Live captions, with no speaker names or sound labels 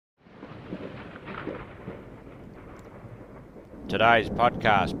Today's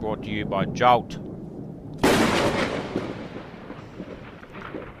podcast brought to you by Jolt.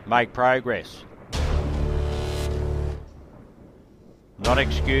 Make progress, not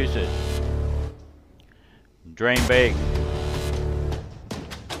excuses. Dream big.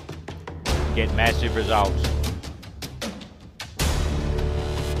 Get massive results.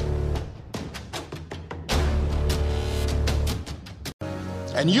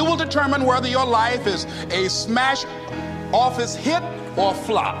 And you will determine whether your life is a smash office hit or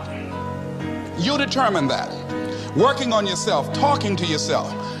flop. You determine that. Working on yourself, talking to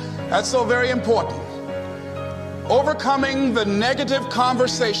yourself. That's so very important. Overcoming the negative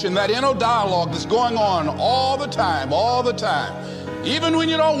conversation, that inner dialogue that's going on all the time. Even when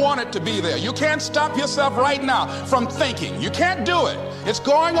you don't want it to be there. You can't stop yourself right now from thinking. You can't do it. It's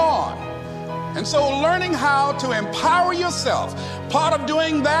going on. And so learning how to empower yourself, part of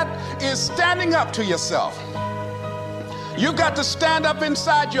doing that is standing up to yourself. You've got to stand up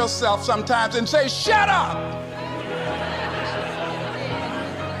inside yourself sometimes and say, shut up.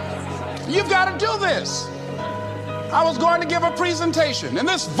 You've got to do this. I was going to give a presentation, and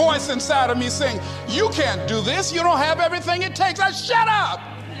this voice inside of me saying, you can't do this. You don't have everything it takes. I shut up.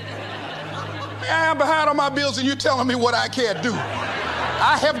 I'm behind on my bills, and you're telling me what I can't do.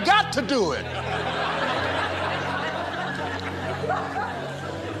 I have got to do it.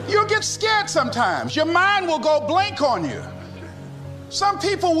 You'll get scared sometimes. Your mind will go blank on you. Some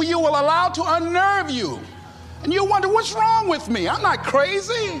people you will allow to unnerve you. And you wonder, what's wrong with me? I'm not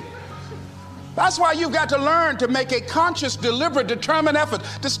crazy. That's why you've got to learn to make a conscious, deliberate, determined effort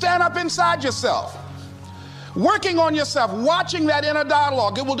to stand up inside yourself. Working on yourself, watching that inner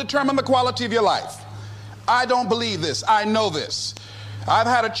dialogue, it will determine the quality of your life. I don't believe this. I know this. I've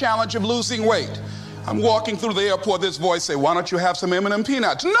had a challenge of losing weight. I'm walking through the airport, this voice say, why don't you have some M&M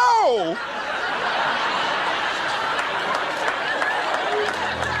peanuts? No!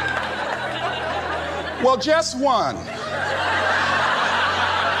 Well, just one.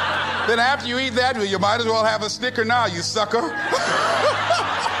 Then after you eat that, you might as well have a Snicker now, you sucker.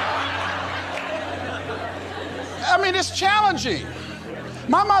 I mean, it's challenging.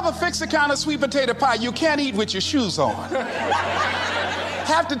 My mother fixed the kind of sweet potato pie you can't eat with your shoes on.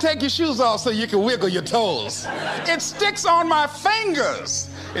 Have to take your shoes off so you can wiggle your toes. It sticks on my fingers.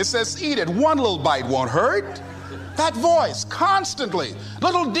 It says, eat it. One little bite won't hurt. That voice, constantly.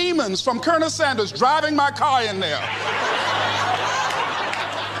 Little demons from Colonel Sanders driving my car in there.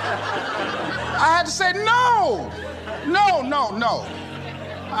 I had to say, no.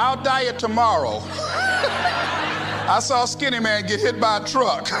 I'll diet tomorrow. I saw a skinny man get hit by a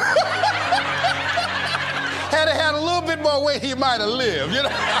truck. Had he had a little bit more weight, he might have lived, you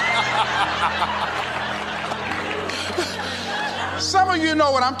know. Some of you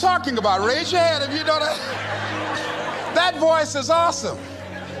know what I'm talking about. Raise your hand if you know that. That voice is awesome.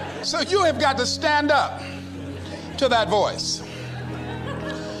 So you have got to stand up to that voice.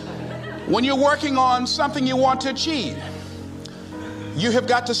 When you're working on something you want to achieve, you have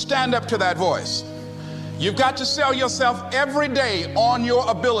got to stand up to that voice. You've got to sell yourself every day on your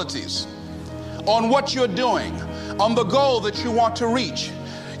abilities, on what you're doing, on the goal that you want to reach.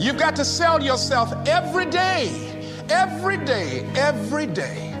 You've got to sell yourself every day,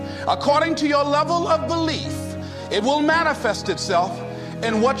 according to your level of belief. It will manifest itself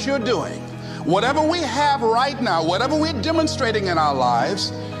in what you're doing. Whatever we have right now, whatever we're demonstrating in our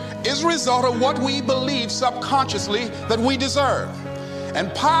lives, is a result of what we believe subconsciously that we deserve.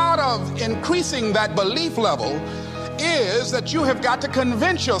 And part of increasing that belief level is that you have got to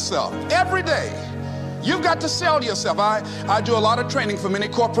convince yourself every day. You've got to sell yourself. I do a lot of training for many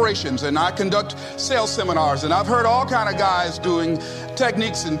corporations, and I conduct sales seminars, and I've heard all kind of guys doing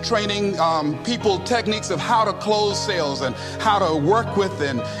techniques and training people techniques of how to close sales and how to work with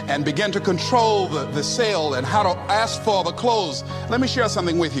and begin to control the sale and how to ask for the close. Let me share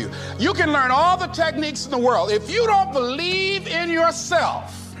something with you. You can learn all the techniques in the world. If you don't believe in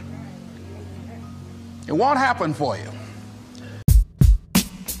yourself, it won't happen for you.